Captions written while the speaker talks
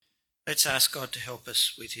Let's ask God to help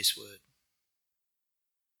us with his word.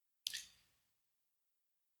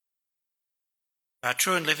 Our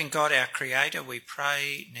true and living God, our Creator, we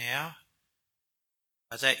pray now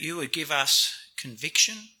that you would give us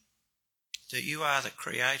conviction that you are the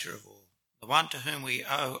Creator of all, the one to whom we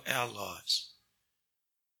owe our lives.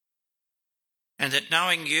 And that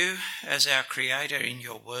knowing you as our Creator in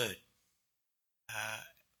your word,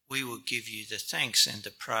 we will give you the thanks and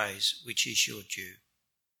the praise which is your due.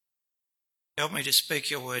 Help me to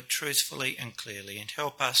speak your word truthfully and clearly, and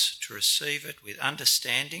help us to receive it with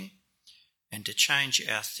understanding and to change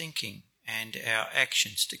our thinking and our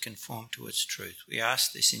actions to conform to its truth. We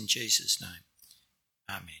ask this in Jesus' name.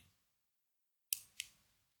 Amen.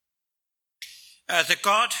 The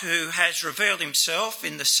God who has revealed himself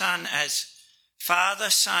in the Son as Father,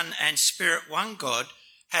 Son and Spirit, one God,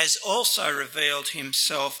 has also revealed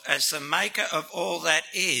himself as the maker of all that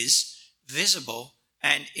is visible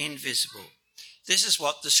and invisible. This is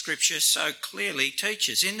what the scripture so clearly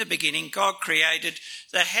teaches. In the beginning, God created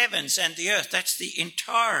the heavens and the earth. That's the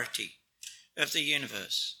entirety of the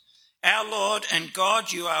universe. Our Lord and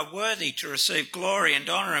God, you are worthy to receive glory and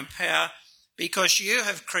honour and power because you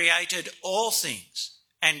have created all things,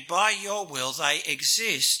 and by your will they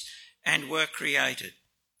exist and were created.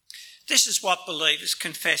 This is what believers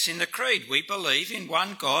confess in the Creed. We believe in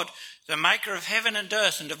one God, the maker of heaven and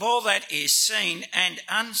earth and of all that is seen and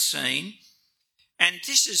unseen. And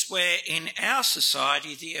this is where in our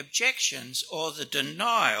society the objections or the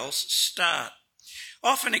denials start,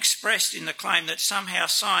 often expressed in the claim that somehow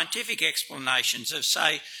scientific explanations of,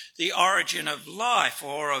 say, the origin of life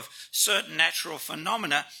or of certain natural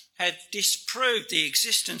phenomena have disproved the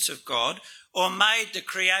existence of God or made the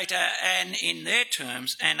Creator, and in their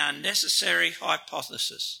terms, an unnecessary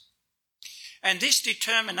hypothesis. And this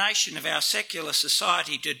determination of our secular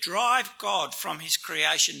society to drive God from his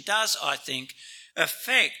creation does, I think,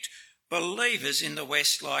 affect believers in the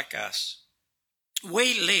West like us.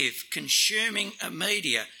 We live consuming a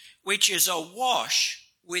media which is awash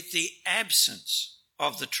with the absence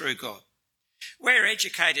of the true God. We're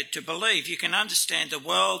educated to believe you can understand the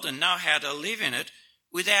world and know how to live in it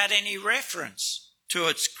without any reference to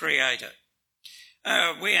its creator.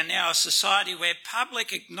 We are now a society where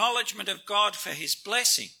public acknowledgement of God for his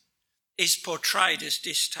blessing is portrayed as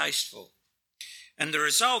distasteful. And the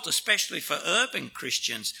result, especially for urban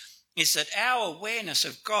Christians, is that our awareness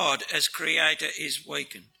of God as creator is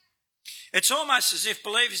weakened. It's almost as if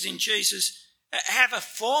believers in Jesus have a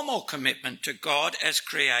formal commitment to God as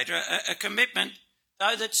creator, a commitment,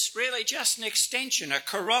 though that's really just an extension, a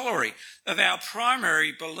corollary of our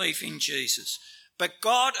primary belief in Jesus. But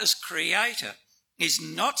God as creator is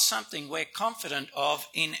not something we're confident of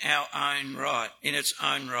in our own right, in its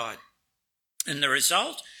own right. And the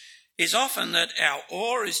result is often that our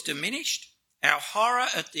awe is diminished, our horror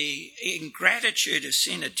at the ingratitude of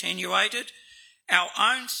sin attenuated, our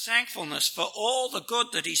own thankfulness for all the good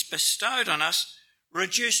that he's bestowed on us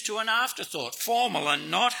reduced to an afterthought, formal and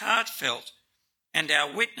not heartfelt, and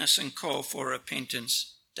our witness and call for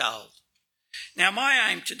repentance dulled. Now, my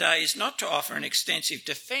aim today is not to offer an extensive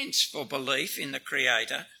defence for belief in the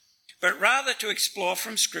Creator, but rather to explore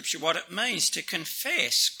from Scripture what it means to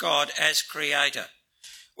confess God as Creator.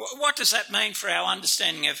 What does that mean for our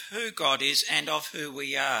understanding of who God is and of who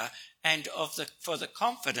we are, and for the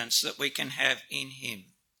confidence that we can have in him?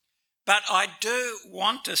 But I do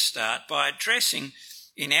want to start by addressing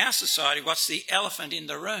in our society what's the elephant in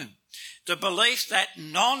the room. The belief that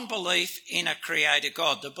non-belief in a creator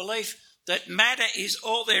God, the belief that matter is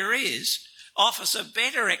all there is, offers a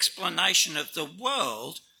better explanation of the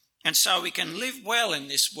world, and so we can live well in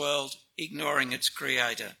this world ignoring its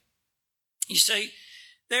creator. You see,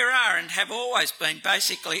 there are and have always been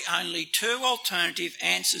basically only two alternative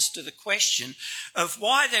answers to the question of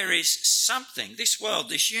why there is something, this world,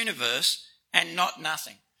 this universe, and not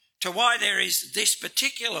nothing, to why there is this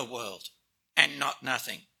particular world and not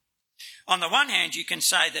nothing. On the one hand, you can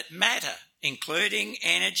say that matter, including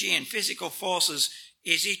energy and physical forces,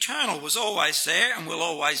 is eternal, was always there and will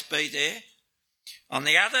always be there. On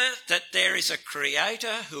the other, that there is a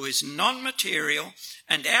creator who is non-material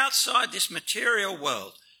and outside this material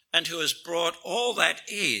world, and who has brought all that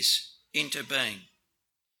is into being.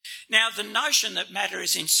 Now, the notion that matter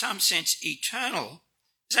is in some sense eternal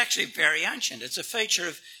is actually very ancient. It's a feature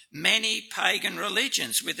of many pagan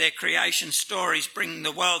religions, with their creation stories bringing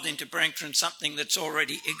the world into being from something that's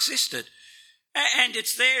already existed. And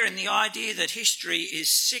it's there in the idea that history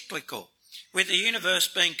is cyclical, with the universe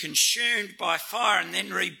being consumed by fire and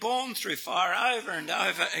then reborn through fire over and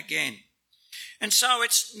over again. And so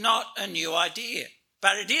it's not a new idea.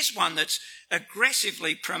 but it is one that's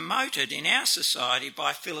aggressively promoted in our society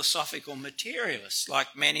by philosophical materialists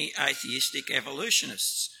like many atheistic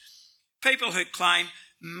evolutionists. People who claim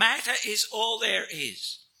matter is all there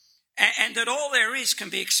is, and that all there is can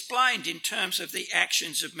be explained in terms of the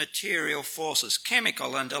actions of material forces,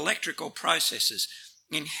 chemical and electrical processes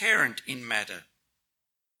inherent in matter.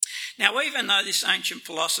 Now, even though this ancient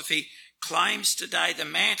philosophy claims today the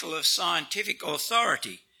mantle of scientific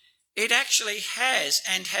authority, it actually has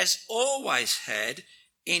and has always had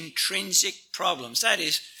intrinsic problems. That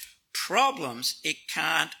is, problems it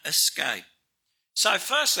can't escape. So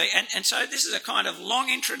firstly, and so this is a kind of long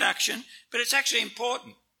introduction, but it's actually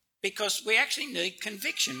important because we actually need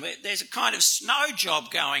conviction. There's a kind of snow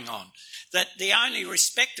job going on that the only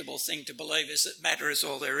respectable thing to believe is that matter is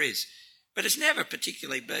all there is. But it's never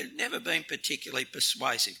been particularly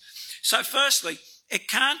persuasive. So firstly, it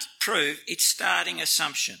can't prove its starting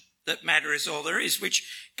assumption that matter is all there is,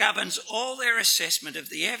 which governs all their assessment of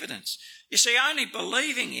the evidence. You see, only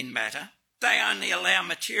believing in matter, they only allow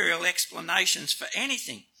material explanations for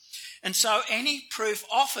anything. And so any proof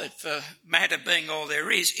offered for matter being all there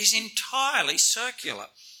is entirely circular,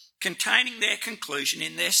 containing their conclusion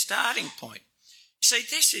in their starting point. You see,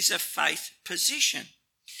 this is a faith position.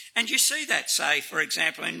 And you see that, say, for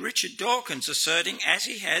example, in Richard Dawkins asserting, as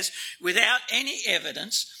he has, without any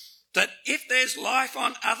evidence, that if there's life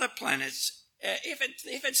on other planets,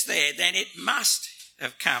 if it's there, then it must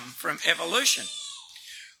have come from evolution.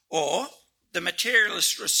 Or the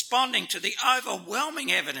materialist responding to the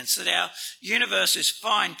overwhelming evidence that our universe is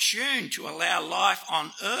fine-tuned to allow life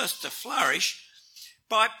on Earth to flourish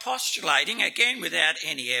by postulating, again without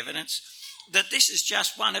any evidence, that this is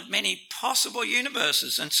just one of many possible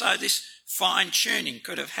universes, and so this fine-tuning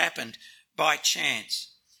could have happened by chance.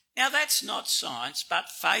 Now, that's not science, but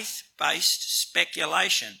faith-based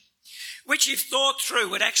speculation, which, if thought through,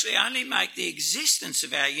 would actually only make the existence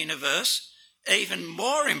of our universe even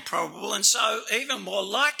more improbable and so even more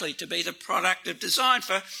likely to be the product of design.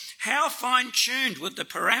 For how fine-tuned would the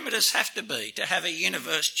parameters have to be to have a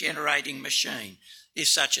universe-generating machine if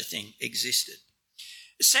such a thing existed?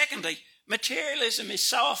 Secondly, materialism is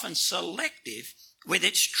so often selective with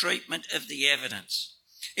its treatment of the evidence.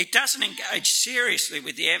 It doesn't engage seriously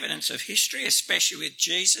with the evidence of history, especially with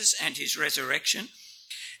Jesus and his resurrection,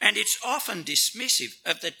 and it's often dismissive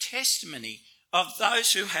of the testimony of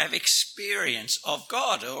those who have experience of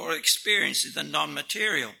God or experience of the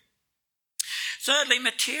non-material. Thirdly,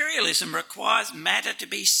 materialism requires matter to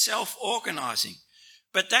be self-organising,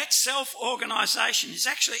 but that self-organisation is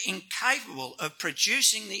actually incapable of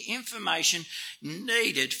producing the information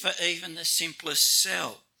needed for even the simplest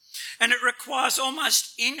cell. And it requires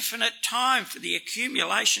almost infinite time for the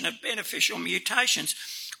accumulation of beneficial mutations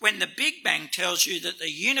when the Big Bang tells you that the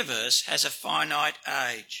universe has a finite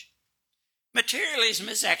age. Materialism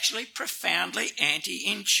is actually profoundly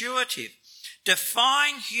anti-intuitive,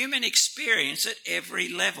 defying human experience at every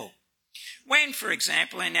level. When, for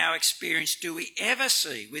example, in our experience, do we ever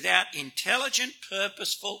see, without intelligent,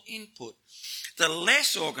 purposeful input, the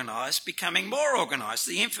less organised becoming more organised,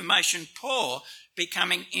 the information poor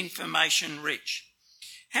becoming information rich?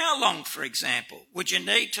 How long, for example, would you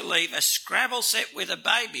need to leave a Scrabble set with a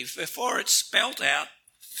baby before it spelt out,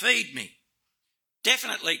 "feed me"?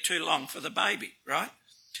 Definitely too long for the baby, right?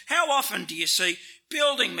 How often do you see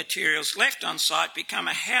building materials left on site become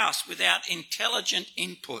a house without intelligent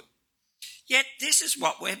input? Yet this is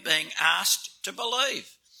what we're being asked to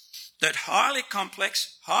believe, that highly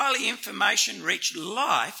complex, highly information-rich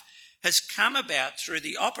life has come about through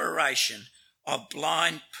the operation of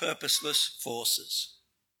blind, purposeless forces.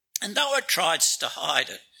 And though it tries to hide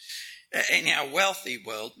it in our wealthy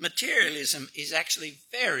world, materialism is actually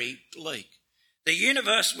very bleak. The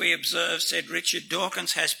universe we observe, said Richard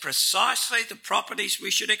Dawkins, has precisely the properties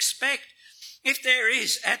we should expect. If there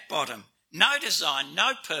is, at bottom, no design,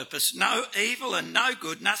 no purpose, no evil and no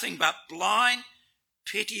good, nothing but blind,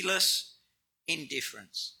 pitiless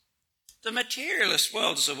indifference. The materialist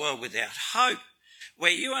world is a world without hope,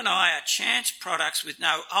 where you and I are chance products with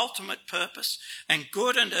no ultimate purpose, and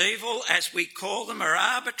good and evil, as we call them, are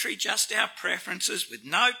arbitrary, just our preferences with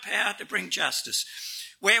no power to bring justice,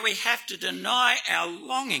 where we have to deny our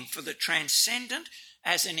longing for the transcendent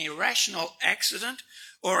as an irrational accident,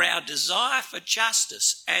 or our desire for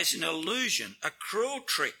justice as an illusion, a cruel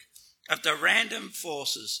trick of the random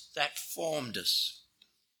forces that formed us.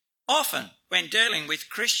 Often, when dealing with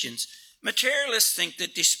Christians, materialists think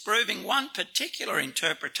that disproving one particular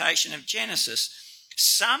interpretation of Genesis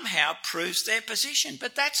somehow proves their position,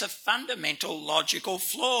 but that's a fundamental logical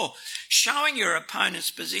flaw. Showing your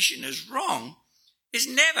opponent's position as wrong is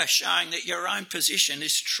never showing that your own position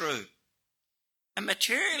is true. And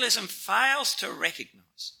materialism fails to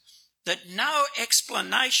recognise that no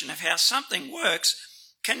explanation of how something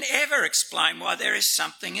works can ever explain why there is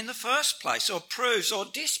something in the first place, or proves or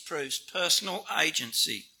disproves personal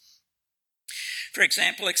agency. For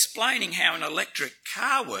example, explaining how an electric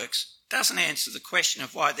car works doesn't answer the question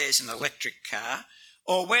of why there's an electric car,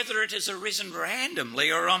 or whether it has arisen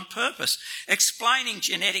randomly or on purpose. Explaining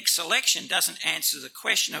genetic selection doesn't answer the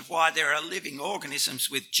question of why there are living organisms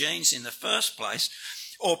with genes in the first place,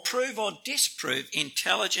 or prove or disprove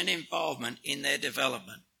intelligent involvement in their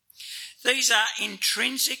development. These are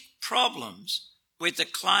intrinsic problems with the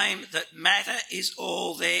claim that matter is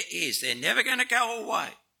all there is. They're never going to go away,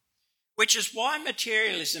 which is why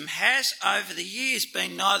materialism has over the years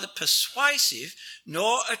been neither persuasive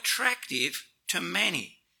nor attractive to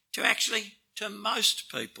many, to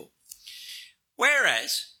most people.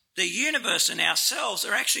 Whereas the universe and ourselves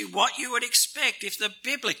are actually what you would expect if the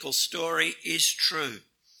biblical story is true.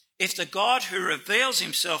 If the God who reveals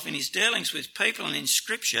himself in his dealings with people and in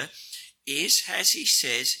Scripture is as he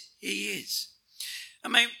says he is. I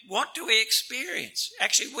mean, what do we experience?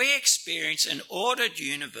 Actually, we experience an ordered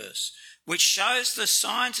universe which shows the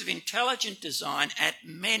signs of intelligent design at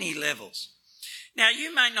many levels. Now,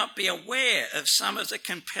 you may not be aware of some of the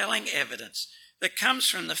compelling evidence that comes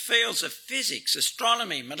from the fields of physics,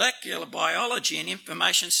 astronomy, molecular biology and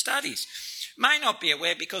information studies. May not be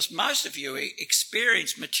aware because most of you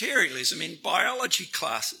experience materialism in biology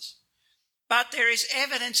classes. But there is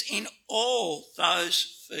evidence in all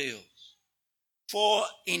those fields for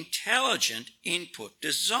intelligent input,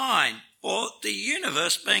 design, for the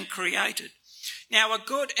universe being created. Now, a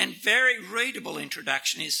good and very readable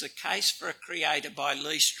introduction is The Case for a Creator by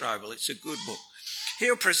Lee Strobel. It's a good book.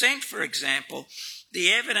 He'll present, for example,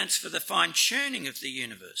 the evidence for the fine-tuning of the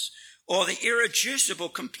universe, or the irreducible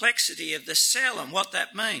complexity of the cell and what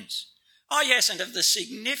that means. Oh yes, and of the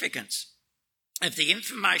significance of the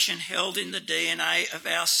information held in the DNA of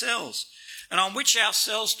our cells, and on which our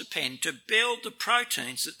cells depend to build the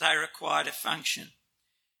proteins that they require to function.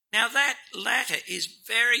 Now that latter is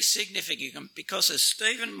very significant because, as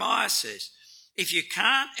Stephen Meyer says, if you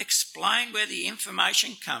can't explain where the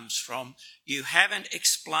information comes from, you haven't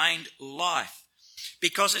explained life,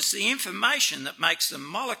 because it's the information that makes the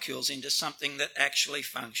molecules into something that actually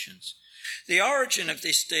functions. The origin of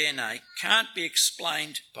this DNA can't be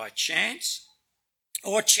explained by chance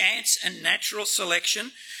and natural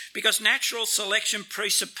selection, because natural selection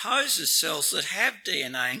presupposes cells that have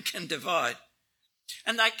DNA and can divide.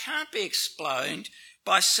 And they can't be explained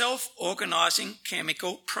by self-organising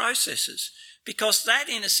chemical processes, because that,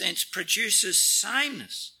 in a sense, produces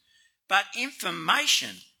sameness. But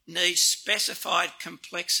information needs specified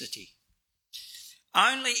complexity.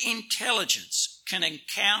 Only intelligence can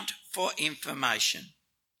account for information.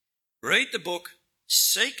 Read the book,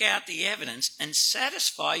 seek out the evidence, and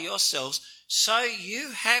satisfy yourselves so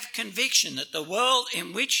you have conviction that the world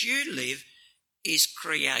in which you live is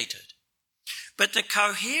created. But the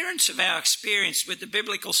coherence of our experience with the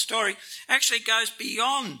biblical story actually goes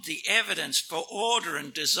beyond the evidence for order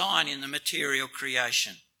and design in the material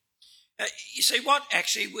creation. You see, what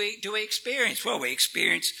actually do we experience? Well, we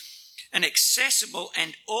experience an accessible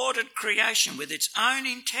and ordered creation with its own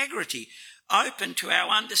integrity, open to our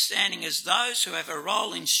understanding as those who have a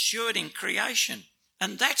role in stewarding creation.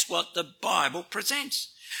 And that's what the Bible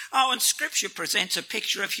presents. Oh, and Scripture presents a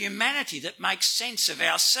picture of humanity that makes sense of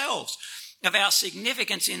ourselves, of our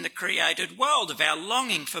significance in the created world, of our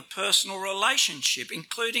longing for personal relationship,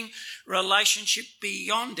 including relationship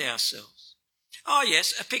beyond ourselves. Oh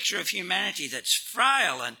yes, a picture of humanity that's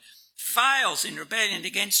frail and fails in rebellion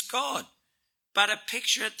against God, but a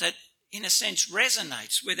picture that, in a sense,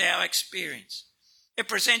 resonates with our experience. It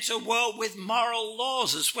presents a world with moral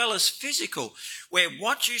laws as well as physical, where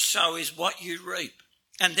what you sow is what you reap,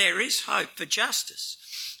 and there is hope for justice.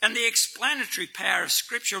 And the explanatory power of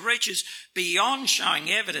Scripture reaches beyond showing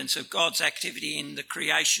evidence of God's activity in the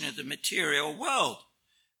creation of the material world,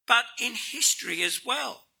 but in history as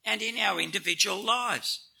well, and in our individual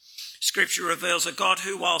lives. Scripture reveals a God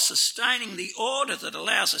who, while sustaining the order that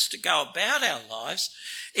allows us to go about our lives,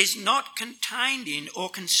 is not contained in or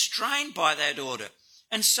constrained by that order,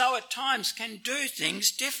 and so at times can do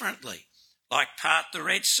things differently, like part the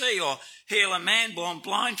Red Sea, or heal a man born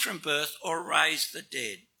blind from birth, or raise the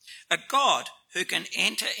dead. A God who can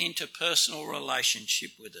enter into personal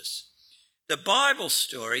relationship with us. The Bible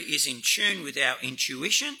story is in tune with our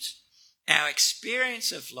intuitions, our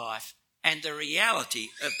experience of life, and the reality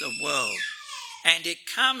of the world. And it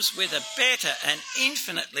comes with a better and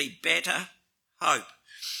infinitely better hope.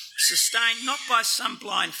 sustained not by some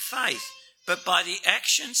blind faith, but by the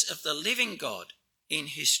actions of the living God in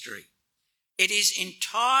history. It is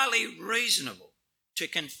entirely reasonable to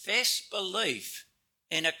confess belief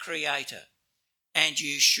in a creator, and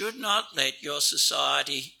you should not let your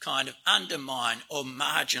society kind of undermine or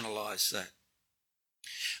marginalise that.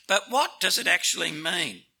 But what does it actually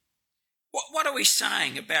mean? What are we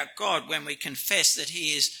saying about God when we confess that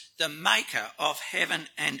he is the maker of heaven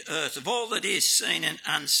and earth, of all that is seen and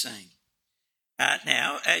unseen?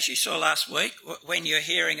 Now, as you saw last week, when you're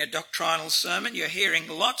hearing a doctrinal sermon, you're hearing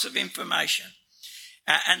lots of information.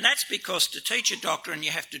 And that's because to teach a doctrine,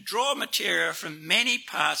 you have to draw material from many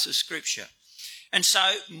parts of Scripture. And so,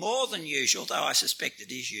 more than usual, though I suspect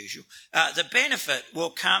it is usual, the benefit will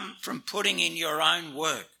come from putting in your own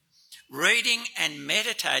work, reading and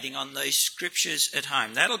meditating on these Scriptures at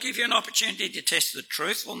home. That'll give you an opportunity to test the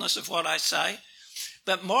truthfulness of what I say,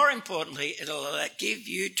 but more importantly, it'll give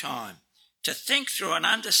you time to think through and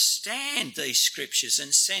understand these Scriptures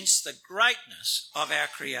and sense the greatness of our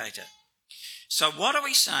Creator. So what are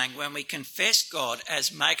we saying when we confess God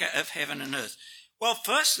as maker of heaven and earth? Well,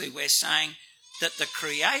 firstly, we're saying that the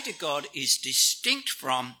Creator God is distinct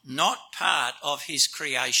from, not part of his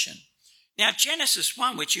creation. Now, Genesis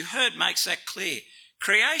 1, which you heard, makes that clear.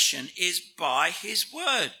 Creation is by his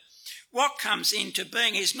word. What comes into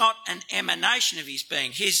being is not an emanation of his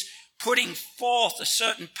being, his putting forth a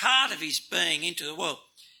certain part of his being into the world.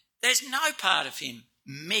 There's no part of him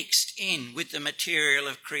mixed in with the material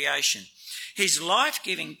of creation. His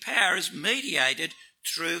life-giving power is mediated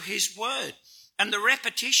through his word. And the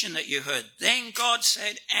repetition that you heard, then God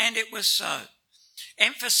said, and it was so,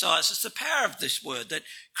 emphasises the power of this word, that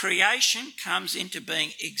creation comes into being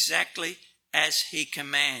exactly as he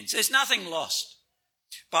commands. There's nothing lost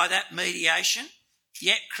by that mediation,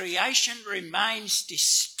 yet creation remains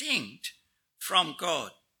distinct from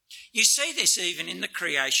God. You see this even in the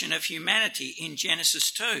creation of humanity in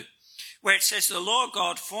Genesis 2, where it says the Lord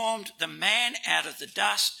God formed the man out of the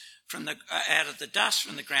dust from the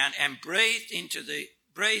ground and breathed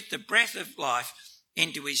the breath of life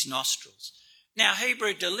into his nostrils. Now,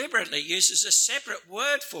 Hebrew deliberately uses a separate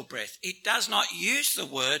word for breath. It does not use the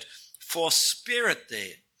word for spirit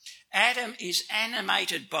there. Adam is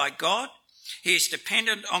animated by God. He is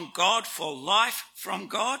dependent on God for life from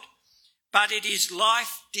God, but it is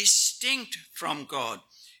life distinct from God.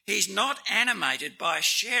 He's not animated by a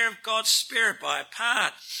share of God's Spirit, by a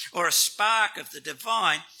part or a spark of the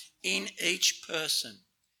divine in each person.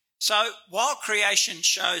 So while creation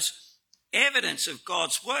shows evidence of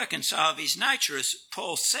God's work and so of his nature, as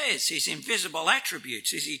Paul says, his invisible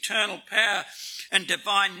attributes, his eternal power and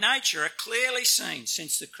divine nature are clearly seen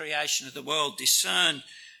since the creation of the world, discerned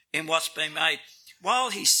in what's been made.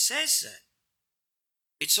 While he says that,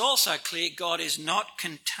 it's also clear God is not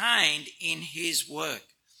contained in his work.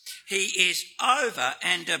 He is over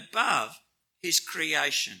and above his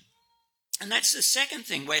creation. And that's the second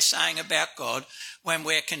thing we're saying about God when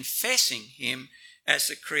we're confessing him as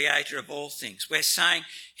the creator of all things. We're saying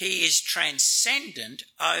he is transcendent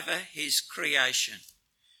over his creation.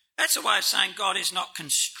 That's a way of saying God is not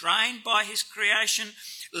constrained by his creation,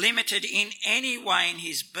 limited in any way in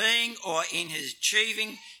his being or in his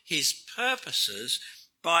achieving his purposes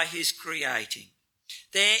by his creating.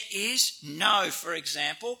 There is no, for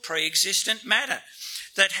example, pre-existent matter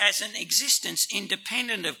that has an existence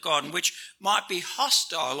independent of God and which might be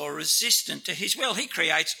hostile or resistant to his will. He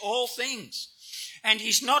creates all things and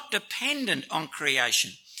he's not dependent on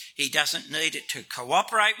creation. He doesn't need it to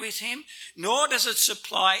cooperate with him, nor does it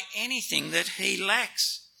supply anything that he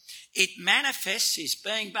lacks. It manifests his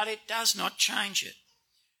being, but it does not change it.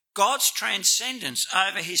 God's transcendence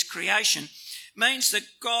over his creation means that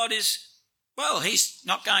God is, he's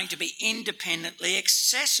not going to be independently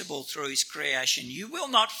accessible through his creation. You will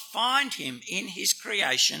not find him in his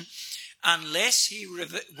creation unless he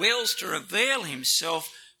wills to reveal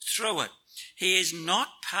himself through it. He is not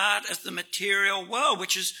part of the material world,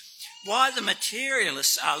 which is why the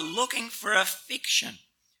materialists are looking for a fiction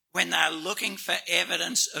when they're looking for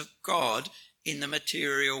evidence of God in the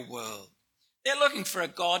material world. They're looking for a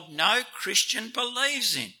God no Christian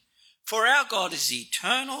believes in. For our God is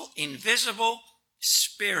eternal, invisible,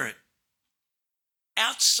 spirit,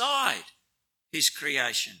 outside his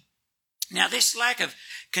creation. Now, this lack of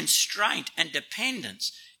constraint and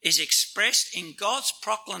dependence is expressed in God's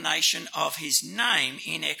proclamation of his name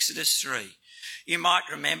in Exodus 3. You might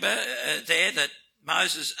remember there that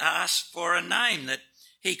Moses asked for a name that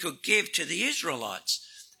he could give to the Israelites.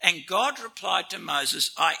 And God replied to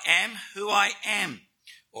Moses, I am who I am,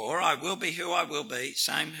 or I will be who I will be,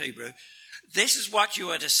 same Hebrew. this is what you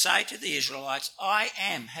are to say to the Israelites, I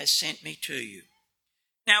am has sent me to you.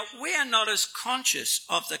 Now, we are not as conscious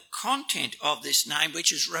of the content of this name,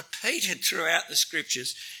 which is repeated throughout the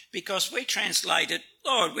scriptures, because we translate it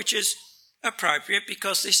Lord, which is appropriate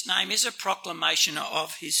because this name is a proclamation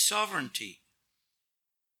of his sovereignty.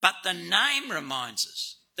 But the name reminds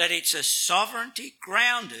us that it's a sovereignty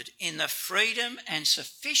grounded in the freedom and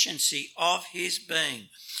sufficiency of his being.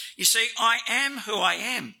 You see, I am who I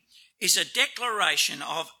am is a declaration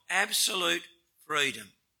of absolute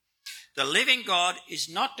freedom. The living God is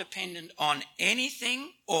not dependent on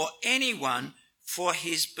anything or anyone for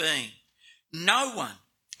his being. No one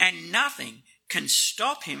and nothing can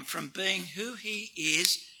stop him from being who he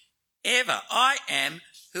is ever. I am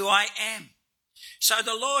who I am. So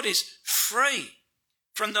the Lord is free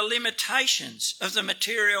from the limitations of the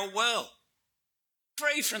material world,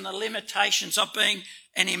 free from the limitations of being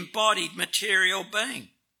an embodied material being.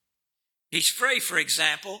 He's free, for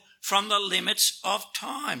example, from the limits of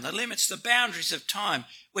time, the boundaries of time,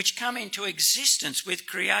 which come into existence with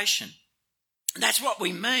creation. And that's what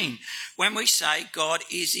we mean when we say God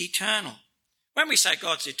is eternal. When we say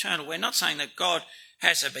God's eternal, we're not saying that God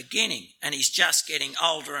has a beginning and he's just getting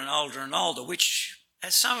older and older and older, which,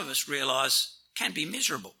 as some of us realise, can be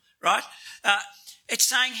miserable, right? It's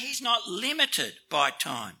saying he's not limited by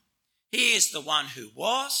time. He is the one who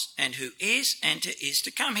was and who is and is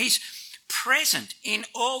to come. He's present in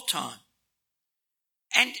all time.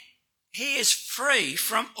 And he is free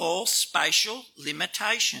from all spatial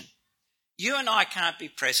limitation. You and I can't be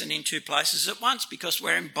present in two places at once because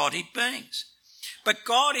we're embodied beings. But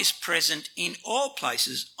God is present in all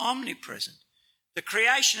places, omnipresent. The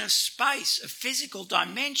creation of space, of physical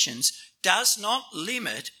dimensions, does not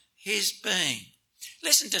limit his being.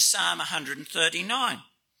 Listen to Psalm 139.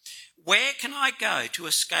 Where can I go to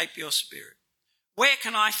escape your spirit? Where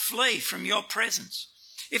can I flee from your presence?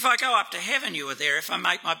 If I go up to heaven, you are there. If I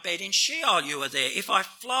make my bed in Sheol, you are there. If I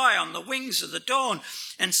fly on the wings of the dawn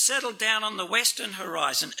and settle down on the western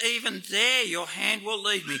horizon, even there your hand will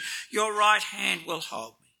lead me. Your right hand will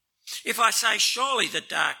hold me. If I say, surely the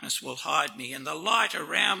darkness will hide me and the light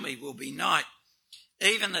around me will be night,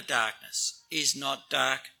 even the darkness is not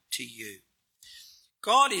dark to you.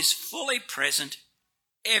 God is fully present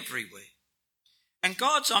everywhere. And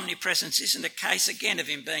God's omnipresence isn't a case, again, of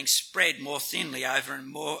him being spread more thinly over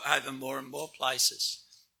more and more places.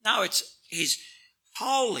 No, he's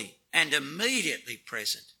wholly and immediately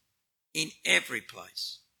present in every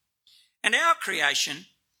place. And our creation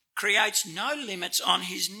creates no limits on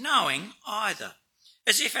his knowing either,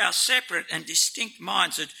 as if our separate and distinct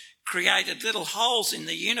minds had created little holes in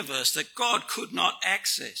the universe that God could not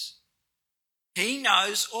access. He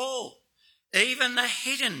knows all. Even the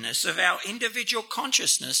hiddenness of our individual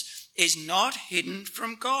consciousness is not hidden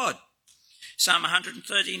from God. Psalm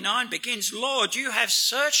 139 begins, Lord, you have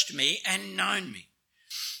searched me and known me.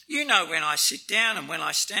 You know when I sit down and when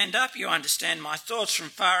I stand up. You understand my thoughts from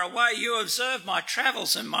far away. You observe my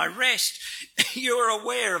travels and my rest. You are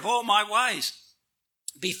aware of all my ways.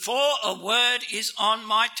 Before a word is on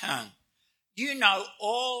my tongue, you know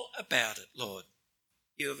all about it, Lord.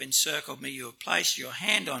 You have encircled me. You have placed your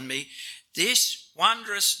hand on me. This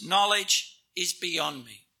wondrous knowledge is beyond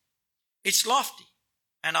me. It's lofty,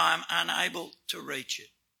 and I am unable to reach it.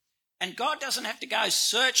 And God doesn't have to go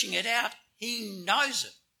searching it out. He knows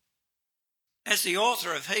it. As the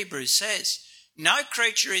author of Hebrews says, no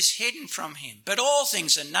creature is hidden from him, but all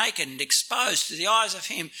things are naked and exposed to the eyes of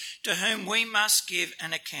him to whom we must give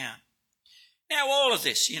an account. Now, all of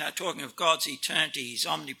this, talking of God's eternity, his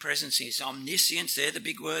omnipresence, his omniscience, they're the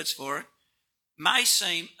big words for it, may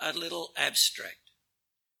seem a little abstract.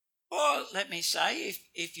 Or let me say,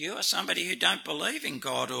 if you are somebody who don't believe in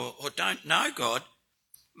God or don't know God,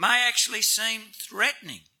 may actually seem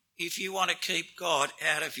threatening if you want to keep God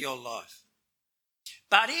out of your life.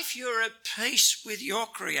 But if you're at peace with your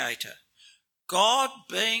Creator, God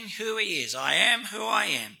being who he is, I am who I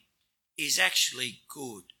am, is actually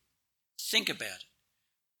good. Think about it.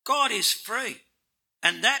 God is free.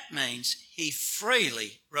 And that means he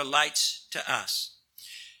freely relates to us.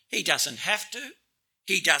 He doesn't have to.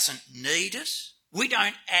 He doesn't need us. We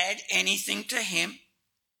don't add anything to him.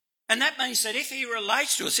 And that means that if he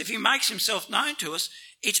relates to us, if he makes himself known to us,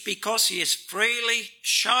 it's because he has freely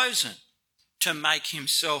chosen to make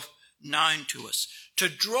himself known to us, to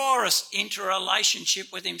draw us into a relationship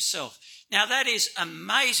with himself. Now that is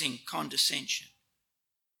amazing condescension.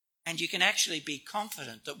 And you can actually be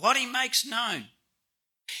confident that what he makes known,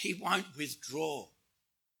 he won't withdraw.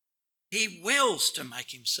 He wills to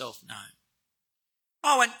make himself known.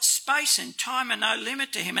 Oh, and space and time are no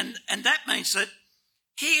limit to him. And that means that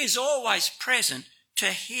He is always present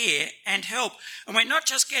to hear and help. And we're not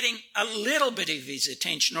just getting a little bit of his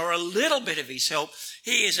attention or a little bit of his help.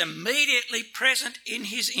 He is immediately present in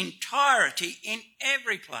his entirety in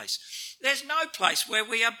every place. There's no place where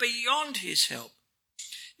we are beyond his help.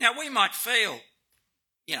 Now, we might feel,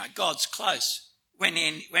 God's close when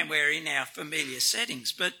we're in our familiar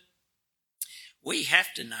settings, but we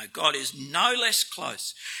have to know God is no less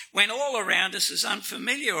close when all around us is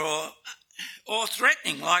unfamiliar or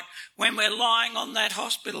threatening, like when we're lying on that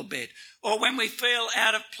hospital bed, or when we feel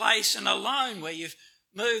out of place and alone where you've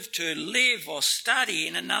moved to live or study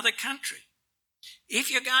in another country. If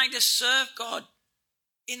you're going to serve God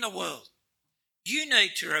in the world, you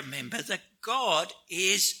need to remember that God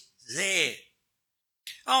is there.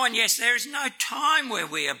 Oh, and yes, there is no time where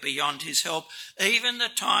we are beyond his help, even the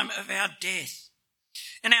time of our death.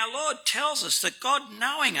 And our Lord tells us that God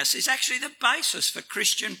knowing us is actually the basis for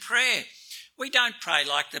Christian prayer. We don't pray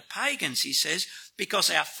like the pagans, he says,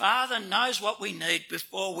 because our Father knows what we need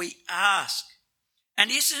before we ask.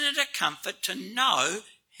 And isn't it a comfort to know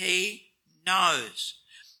he knows,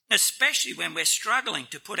 especially when we're struggling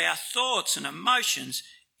to put our thoughts and emotions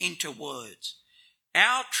into words?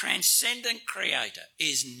 Our transcendent Creator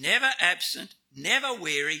is never absent, never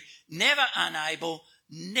weary, never unable,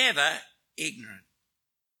 never ignorant.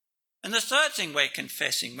 And the third thing we're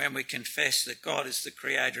confessing when we confess that God is the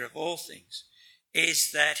creator of all things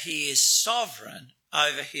is that he is sovereign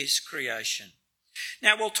over his creation.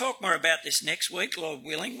 Now, we'll talk more about this next week, Lord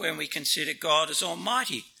willing, when we consider God as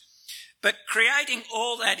almighty. But creating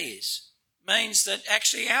all that is means that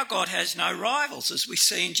actually our God has no rivals, as we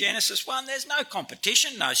see in Genesis 1. There's no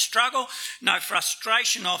competition, no struggle, no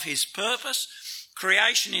frustration of his purpose.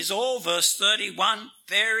 Creation is all, verse 31,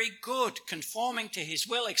 very good, conforming to his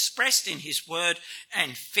will, expressed in his word,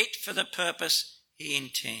 and fit for the purpose he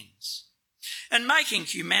intends. And making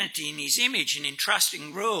humanity in his image and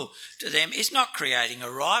entrusting rule to them is not creating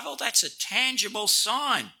a rival. That's a tangible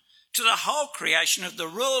sign to the whole creation of the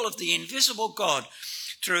rule of the invisible God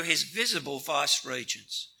through his visible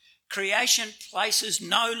vice-regents. Creation places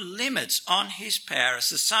no limits on his power. As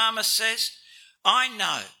the psalmist says, I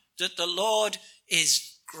know that the Lord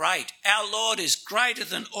is great. Our Lord is greater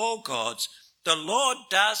than all gods. The Lord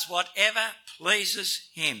does whatever pleases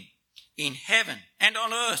him in heaven and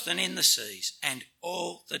on earth and in the seas and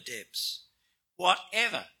all the depths.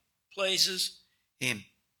 Whatever pleases him.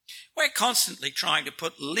 We're constantly trying to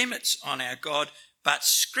put limits on our God, but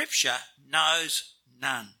Scripture knows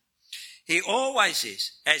none. He always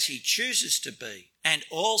is as he chooses to be, and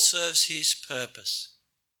all serves his purpose.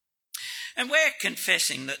 And we're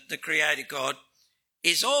confessing that the Creator God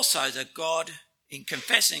is also the God, in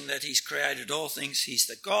confessing that he's created all things, he's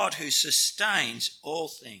the God who sustains all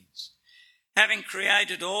things. Having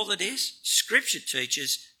created all that is, Scripture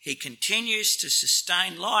teaches he continues to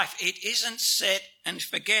sustain life. It isn't set and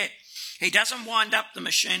forget. He doesn't wind up the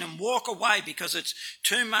machine and walk away because it's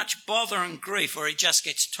too much bother and grief, or he just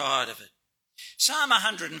gets tired of it. Psalm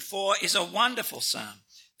 104 is a wonderful psalm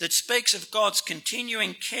that speaks of God's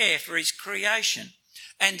continuing care for his creation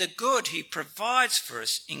and the good he provides for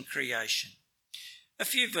us in creation. A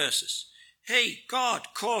few verses. He,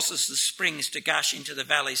 God, causes the springs to gush into the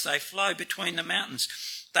valleys. They flow between the mountains.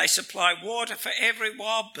 They supply water for every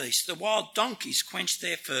wild beast. The wild donkeys quench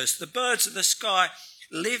their thirst. The birds of the sky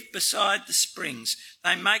live beside the springs.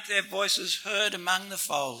 They make their voices heard among the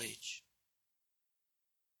foliage.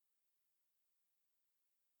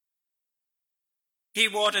 He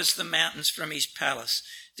waters the mountains from his palace.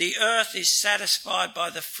 The earth is satisfied by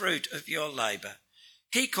the fruit of your labour.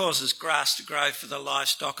 He causes grass to grow for the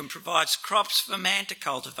livestock and provides crops for man to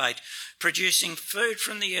cultivate, producing food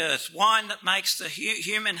from the earth, wine that makes the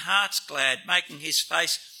human hearts glad, making his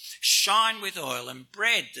face shine with oil, and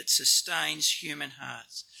bread that sustains human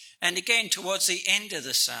hearts. And again, towards the end of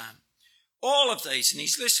the psalm, all of these, and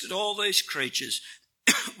he's listed all these creatures,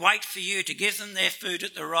 wait for you to give them their food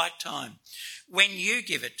at the right time. When you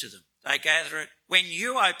give it to them, they gather it. When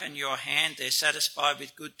you open your hand, they're satisfied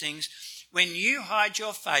with good things. When you hide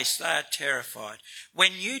your face, they are terrified.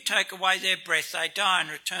 When you take away their breath, they die and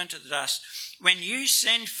return to the dust. When you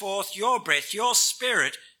send forth your breath, your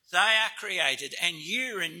spirit, they are created, and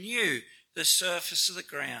you renew the surface of the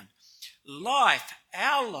ground. Life,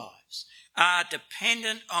 our lives, are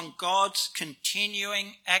dependent on God's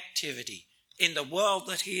continuing activity in the world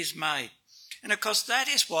that he has made. And of course, that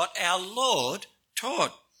is what our Lord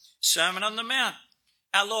taught. Sermon on the Mount.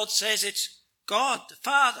 Our Lord says it's God, the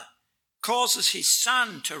Father, causes his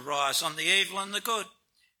sun to rise on the evil and the good,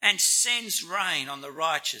 and sends rain on the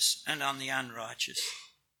righteous and on the unrighteous.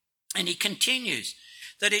 And he continues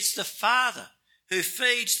that it's the Father who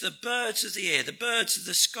feeds the birds of the air, the birds of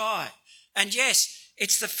the sky. And yes,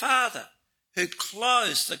 it's the Father who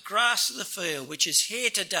clothes the grass of the field, which is here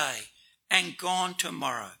today and gone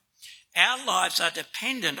tomorrow. Our lives are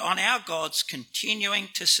dependent on our God's continuing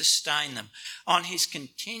to sustain them, on his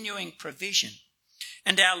continuing provision.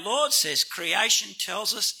 And our Lord says creation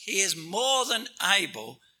tells us he is more than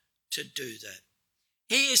able to do that.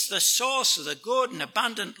 He is the source of the good and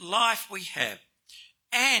abundant life we have,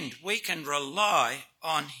 and we can rely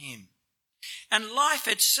on him. And life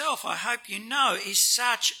itself, I hope you know, is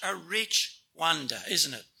such a rich wonder,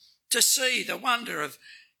 isn't it? To see the wonder of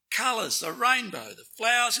colours, the rainbow, the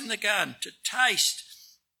flowers in the garden, to taste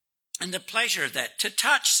and the pleasure of that, to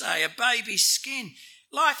touch, say, a baby's skin.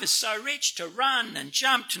 Life is so rich, to run and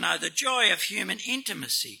jump, to know the joy of human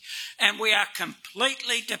intimacy. And we are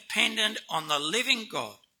completely dependent on the living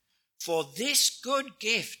God for this good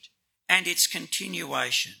gift and its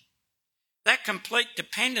continuation. That complete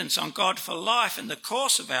dependence on God for life and the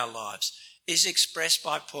course of our lives is expressed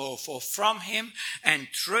by Paul. For from him and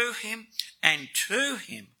through him and to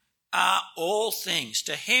him are all things.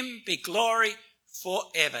 To him be glory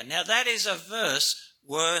forever. Now that is a verse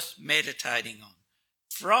worth meditating on.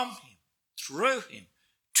 From him, through him,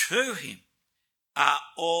 to him are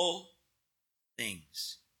all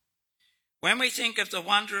things. When we think of the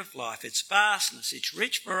wonder of life, its vastness, its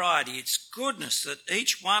rich variety, its goodness that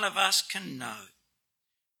each one of us can know,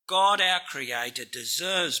 God, our Creator,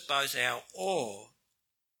 deserves both our awe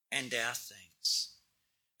and our thanks.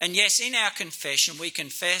 And yes, in our confession, we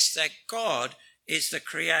confess that God is the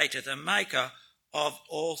Creator, the Maker of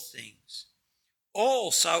all things.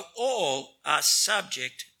 All are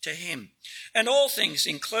subject to him. And all things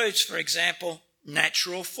includes, for example,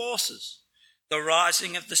 natural forces. The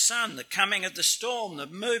rising of the sun, the coming of the storm, the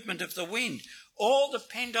movement of the wind, all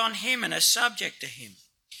depend on him and are subject to him.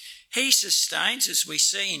 He sustains, as we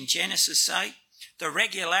see in Genesis 8, the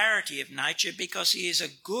regularity of nature because he is a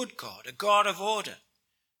good God, a God of order.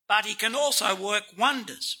 But he can also work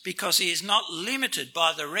wonders because he is not limited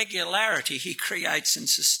by the regularity he creates and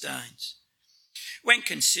sustains. When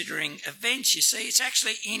considering events, you see, it's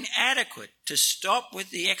actually inadequate to stop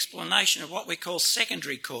with the explanation of what we call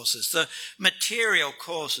secondary causes, the material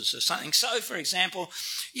causes of something. So, for example,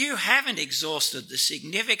 you haven't exhausted the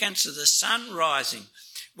significance of the sun rising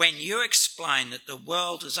when you explain that the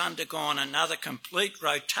world has undergone another complete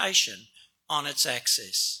rotation on its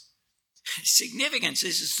axis. Significance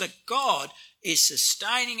is that God is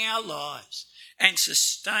sustaining our lives and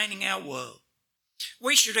sustaining our world.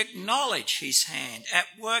 We should acknowledge his hand at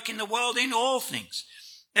work in the world in all things,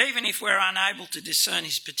 even if we're unable to discern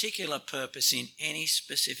his particular purpose in any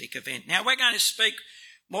specific event. Now, we're going to speak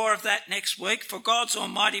more of that next week, for God's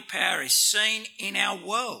almighty power is seen in our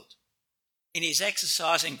world, in his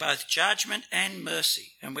exercising both judgment and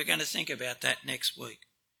mercy, and we're going to think about that next week.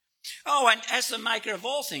 Oh, and as the maker of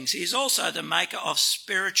all things, he is also the maker of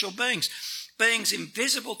spiritual beings, beings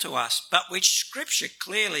invisible to us, but which Scripture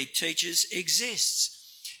clearly teaches exists.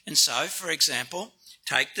 And so, for example,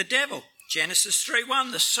 take the devil. Genesis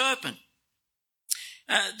 3:1, the serpent.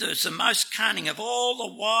 There's the most cunning of all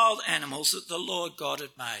the wild animals that the Lord God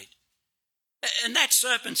had made. And that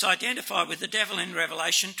serpent's identified with the devil in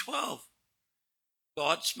Revelation 12.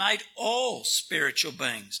 God's made all spiritual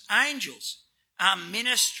beings. Angels are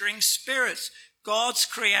ministering spirits. God's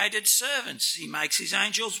created servants. He makes his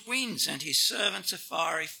angels winds and his servants a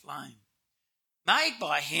fiery flame. Made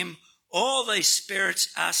by him, all these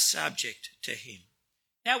spirits are subject to him.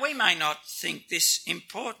 Now, we may not think this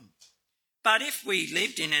important, but if we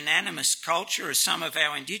lived in an animist culture, as some of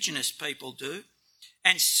our indigenous people do,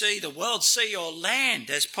 and see the world, see your land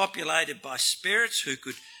as populated by spirits who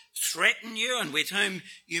could threaten you and with whom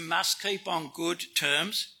you must keep on good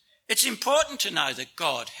terms, it's important to know that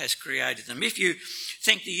God has created them. If you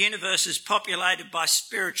think the universe is populated by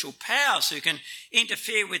spiritual powers who can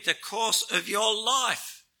interfere with the course of your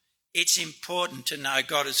life, it's important to know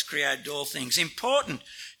God has created all things. Important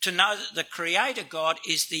to know that the Creator God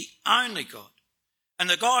is the only God and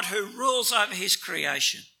the God who rules over his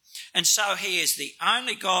creation. And so he is the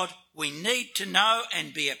only God we need to know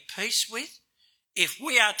and be at peace with if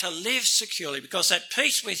we are to live securely, because at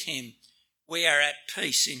peace with him, we are at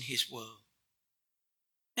peace in his world.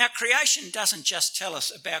 Now, creation doesn't just tell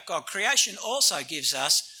us about God. Creation also gives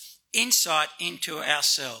us insight into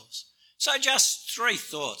ourselves. So just 3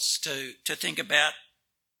 thoughts to think about.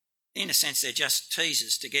 In a sense, they're just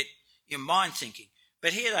teasers to get your mind thinking.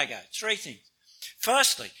 But here they go, 3 things.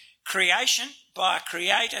 Firstly, creation by a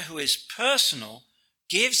creator who is personal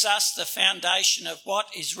gives us the foundation of what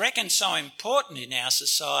is reckoned so important in our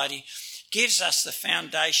society, gives us the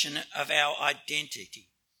foundation of our identity.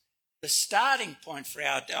 The starting point for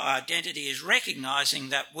our identity is recognising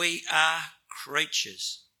that we are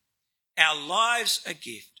creatures. Our lives are a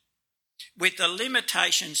gift, with the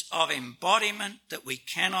limitations of embodiment that we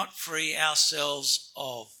cannot free ourselves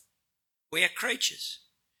of. We are creatures.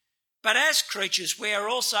 But as creatures, we are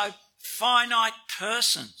also finite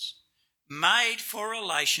persons, made for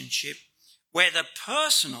relationship, where the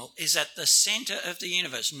personal is at the centre of the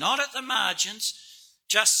universe, not at the margins,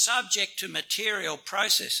 just subject to material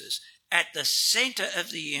processes, at the centre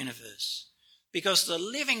of the universe. Because the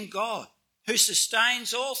living God, who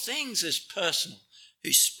sustains all things, is personal,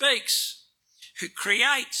 who speaks, who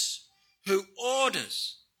creates, who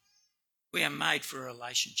orders. We are made for a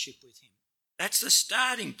relationship with him. That's the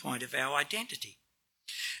starting point of our identity.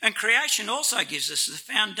 And creation also gives us the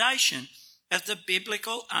foundation of the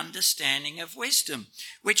biblical understanding of wisdom,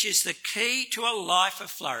 which is the key to a life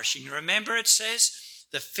of flourishing. Remember, it says,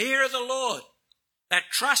 the fear of the Lord, that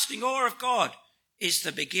trusting awe of God, is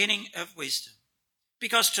the beginning of wisdom.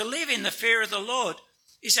 Because to live in the fear of the Lord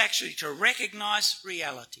is actually to recognise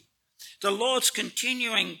reality. The Lord's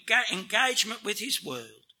continuing engagement with his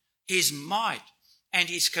world, his might, and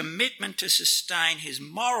his commitment to sustain his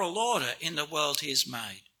moral order in the world he has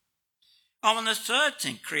made. Oh, and the third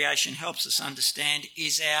thing creation helps us understand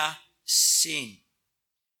is our sin.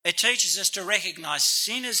 It teaches us to recognise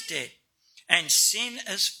sin as debt and sin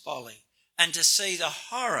as folly, and to see the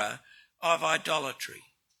horror of idolatry.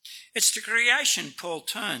 It's to creation Paul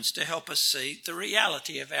turns to help us see the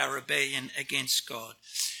reality of our rebellion against God.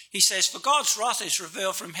 He says, for God's wrath is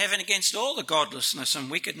revealed from heaven against all the godlessness and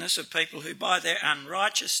wickedness of people who by their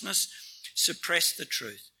unrighteousness suppress the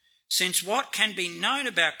truth. Since what can be known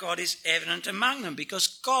about God is evident among them,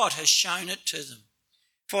 because God has shown it to them.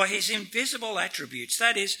 For his invisible attributes,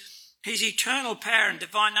 that is, his eternal power and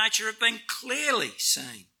divine nature, have been clearly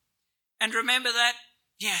seen. And remember that,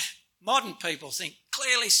 modern people think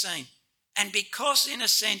clearly seen. And because, in a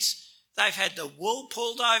sense, they've had the wool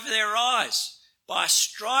pulled over their eyes by a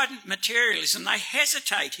strident materialism, they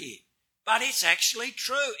hesitate here. But it's actually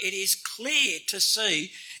true. It is clear to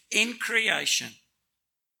see in creation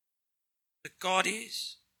that God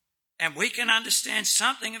is. And we can understand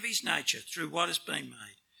something of his nature through what has been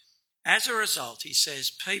made. As a result, he says,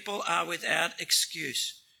 people are without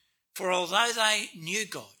excuse. For although they knew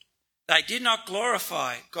God, they did not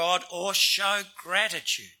glorify God or show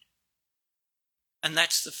gratitude. And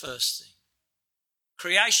that's the first thing.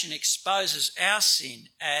 Creation exposes our sin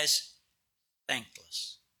as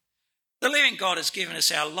thankless. The living God has given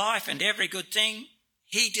us our life and every good thing.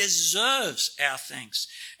 He deserves our thanks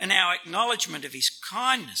and our acknowledgement of his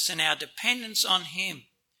kindness and our dependence on him.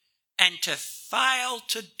 And to fail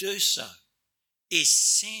to do so is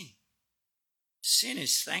sin. Sin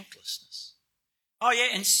is thanklessness. Oh yeah,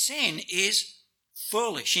 and sin is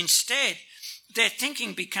foolish. Instead, their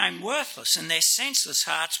thinking became worthless and their senseless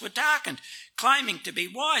hearts were darkened. Claiming to be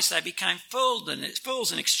wise, they became fools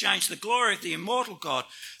and exchanged the glory of the immortal God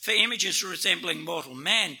for images resembling mortal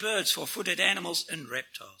man, birds, four-footed animals and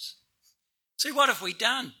reptiles. See, what have we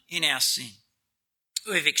done in our sin?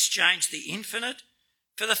 We've exchanged the infinite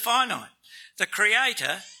for the finite, the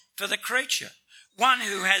creator for the creature, one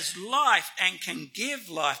who has life and can give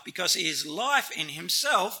life because he is life in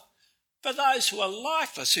himself, for those who are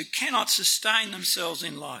lifeless, who cannot sustain themselves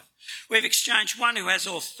in life. We've exchanged one who has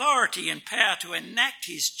authority and power to enact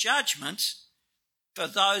his judgments for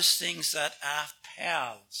those things that are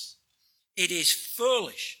powerless. It is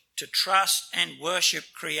foolish to trust and worship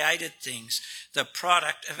created things, the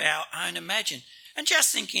product of our own imagination. And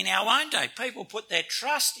just think, in our own day, people put their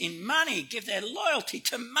trust in money, give their loyalty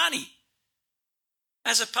to money,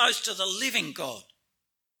 as opposed to the living God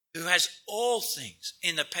who has all things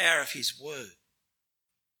in the power of his word.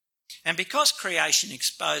 And because creation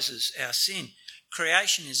exposes our sin,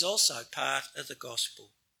 creation is also part of the gospel.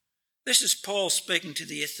 This is Paul speaking to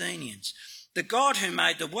the Athenians. The God who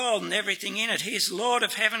made the world and everything in it, he is Lord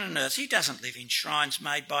of heaven and earth. He doesn't live in shrines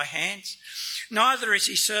made by hands. Neither is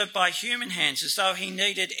he served by human hands as though he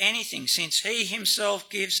needed anything, since he himself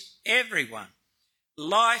gives everyone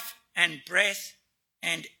life and breath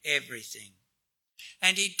and everything.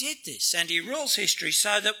 And he did this, and he rules history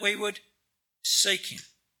so that we would seek him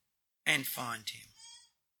and find him.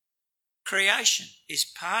 Creation is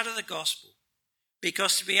part of the gospel,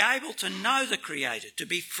 because to be able to know the Creator, to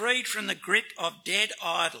be freed from the grip of dead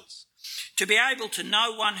idols, to be able to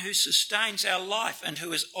know one who sustains our life and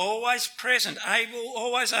who is always present,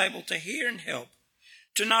 always able to hear and help,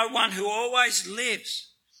 to know one who always lives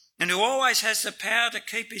and who always has the power to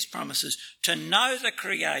keep his promises, to know the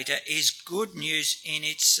Creator is good news in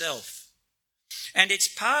itself. And it's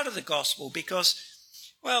part of the gospel because,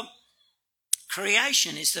 well,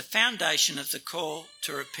 creation is the foundation of the call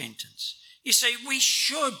to repentance. You see, we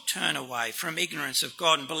should turn away from ignorance of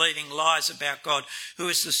God and believing lies about God, who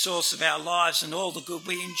is the source of our lives and all the good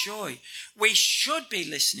we enjoy. We should be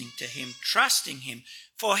listening to him, trusting him,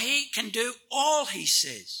 for he can do all he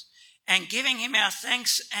says. And giving him our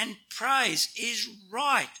thanks and praise is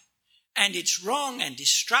right. And it's wrong and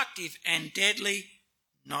destructive and deadly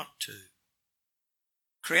not to.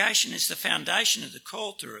 Creation is the foundation of the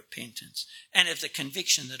call to repentance and of the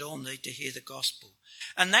conviction that all need to hear the gospel.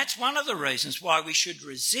 And that's one of the reasons why we should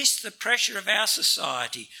resist the pressure of our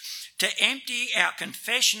society to empty our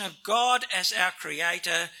confession of God as our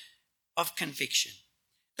creator of conviction.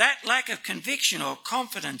 That lack of conviction or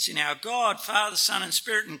confidence in our God, Father, Son and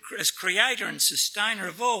Spirit as creator and sustainer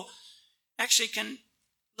of all actually can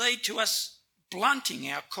lead to us blunting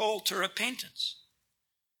our call to repentance,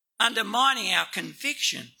 undermining our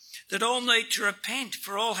conviction that all need to repent,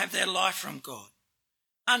 for all have their life from God,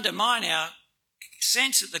 undermine our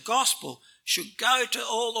sense that the gospel should go to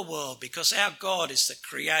all the world because our God is the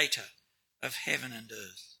creator of heaven and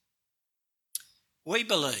earth. We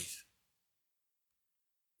believe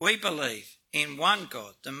in one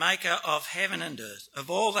God, the maker of heaven and earth, of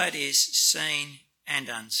all that is seen and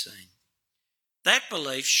unseen. That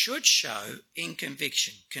belief should show in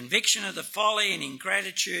conviction of the folly and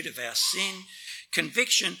ingratitude of our sin,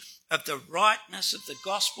 conviction of the rightness of the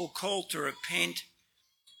gospel call to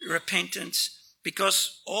repentance,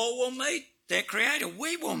 because all will meet their creator.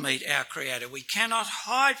 We will meet our creator. We cannot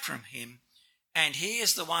hide from him, and he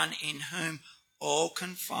is the one in whom all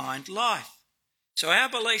can find life. So our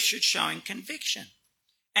belief should show in conviction,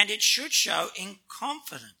 and it should show in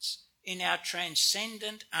confidence in our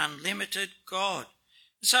transcendent, unlimited God.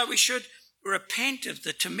 So we should repent of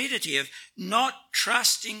the timidity of not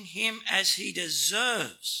trusting him as he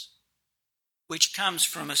deserves, which comes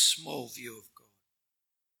from a small view of God.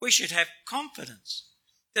 We should have confidence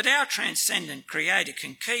that our transcendent creator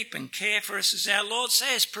can keep and care for us, as our Lord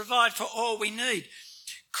says, provide for all we need.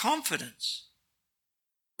 Confidence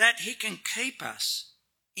that he can keep us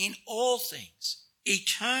in all things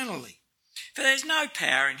eternally. For there's no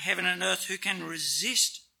power in heaven and earth who can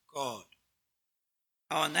resist God.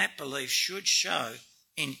 Oh, and that belief should show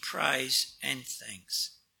in praise and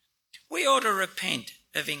thanks. We ought to repent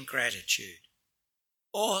of ingratitude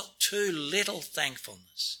or too little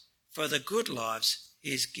thankfulness for the good lives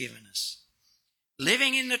he has given us.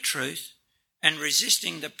 Living in the truth and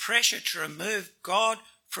resisting the pressure to remove God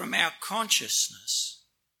from our consciousness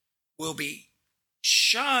will be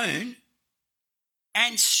shown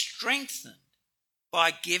and strengthened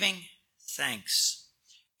by giving thanks.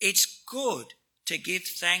 It's good to give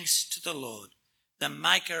thanks to the Lord, the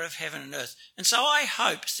maker of heaven and earth. And so I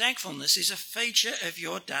hope thankfulness is a feature of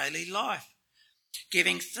your daily life.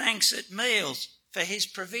 Giving thanks at meals for his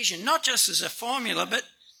provision, not just as a formula, but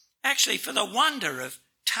actually for the wonder of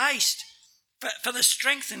taste, for the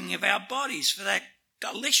strengthening of our bodies, for that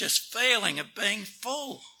delicious feeling of being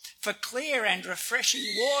full, for clear and refreshing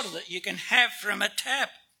water that you can have from a tap.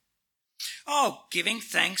 Oh, giving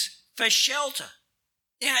thanks for shelter.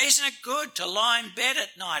 You know, isn't it good to lie in bed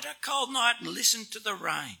at night, a cold night, and listen to the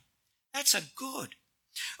rain? That's a good.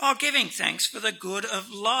 Oh, giving thanks for the good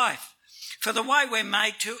of life, for the way we're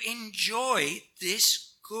made to enjoy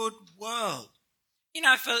this good world. You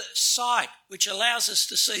know, for sight, which allows us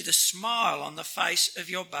to see the smile on the face of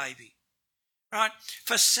your baby. Right?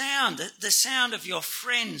 For sound, the sound of your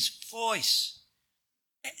friend's voice.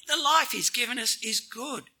 The life he's given us is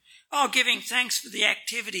good. Oh, giving thanks for the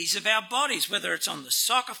activities of our bodies, whether it's on the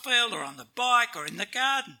soccer field or on the bike or in the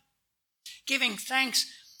garden. Giving thanks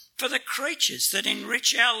for the creatures that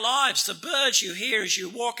enrich our lives, the birds you hear as you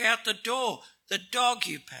walk out the door, the dog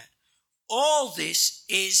you pat. All this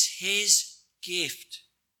is his gift.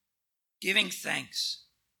 Giving thanks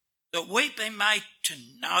that we've been made to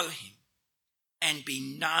know him and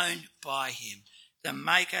be known by him, the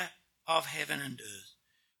maker of heaven and earth.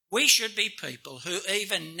 We should be people who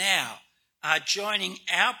even now are joining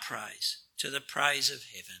our praise to the praise of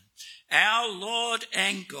heaven. Our Lord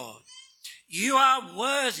and God, you are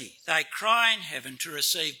worthy, they cry in heaven, to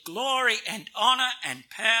receive glory and honour and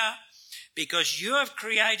power, because you have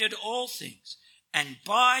created all things, and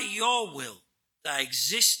by your will they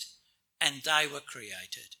exist and they were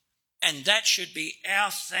created. And that should be our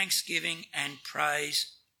thanksgiving and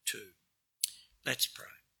praise too. Let's pray.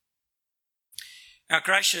 Our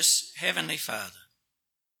gracious Heavenly Father,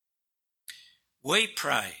 we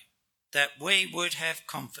pray that we would have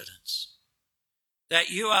confidence that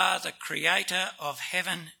you are the creator of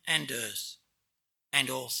heaven and earth and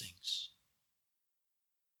all things.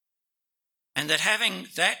 And that having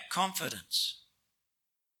that confidence,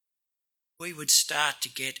 we would start to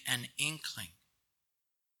get an inkling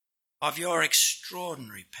of your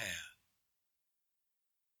extraordinary power,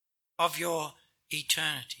 of your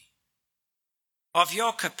eternity, of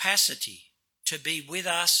your capacity to be with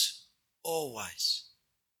us always,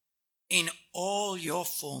 in all your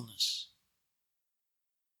fullness.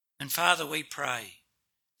 And Father, we pray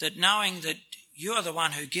that knowing that you are the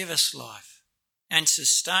one who give us life and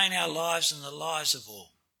sustain our lives and the lives of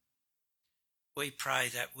all, we pray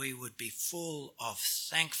that we would be full of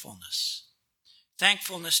thankfulness.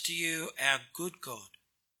 Thankfulness to you, our good God,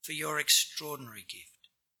 for your extraordinary gift.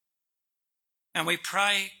 And we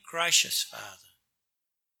pray, gracious Father,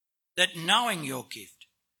 that knowing your gift,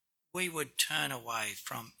 we would turn away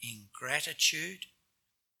from ingratitude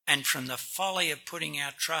and from the folly of putting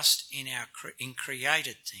our trust in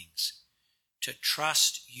created things to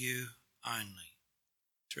trust you only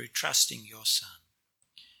through trusting your Son.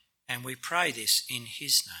 And we pray this in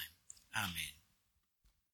his name. Amen.